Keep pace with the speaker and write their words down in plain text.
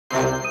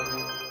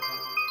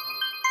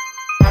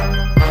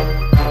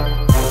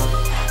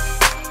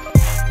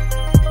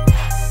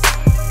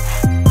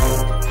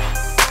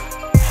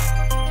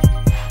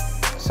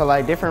So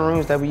like different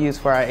rooms that we use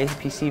for our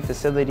APC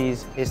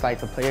facilities is like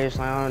the players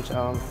lounge.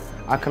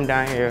 I come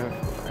down here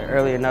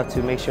early enough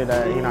to make sure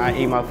that, you know, I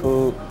eat my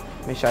food,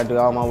 make sure I do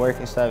all my work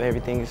and stuff,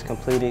 everything is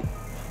completed.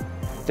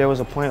 There was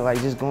a point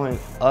like just going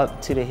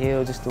up to the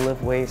hill just to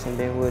lift weights, and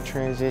then we'll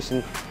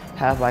transition,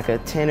 have like a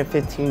 10 to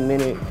 15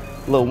 minute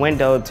little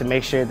window to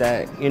make sure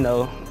that, you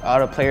know, all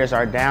the players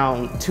are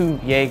down to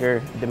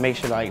Jaeger to make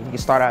sure like we can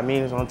start our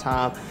meetings on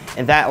time.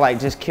 And that like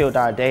just killed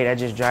our day, that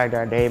just dragged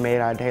our day, made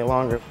our day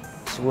longer.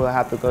 So we'll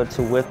have to go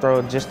to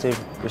Withrow just to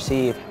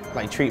receive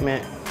like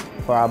treatment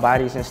for our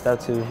bodies and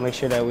stuff to make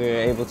sure that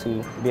we're able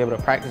to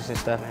practice and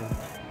stuff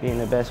and be in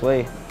the best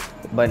way.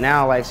 But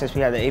now, like, since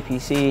we have the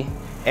APC,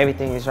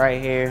 everything is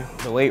right here.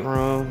 The weight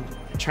room,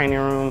 the training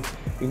room.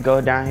 We can go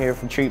down here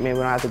for treatment.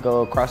 We don't have to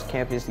go across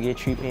campus to get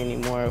treatment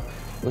anymore,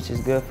 which is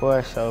good for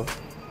us. So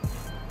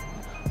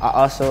I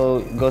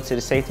also go to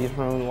the safety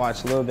room,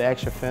 watch a little bit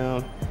extra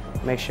film,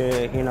 make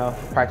sure, you know,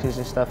 practice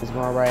and stuff is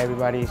going right.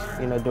 Everybody's,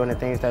 you know, doing the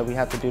things that we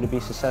have to do to be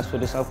successful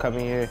this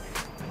upcoming year,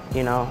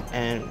 you know.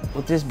 And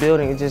with this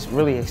building, it's just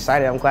really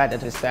excited. I'm glad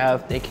that the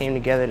staff, they came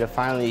together to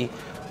finally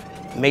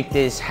make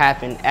this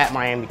happen at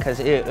Miami, because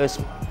it's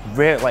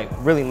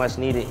really much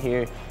needed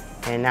here.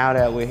 And now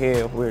that we're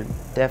here, we're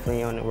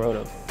definitely on the road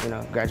of, you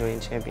know, graduating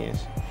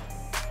champions.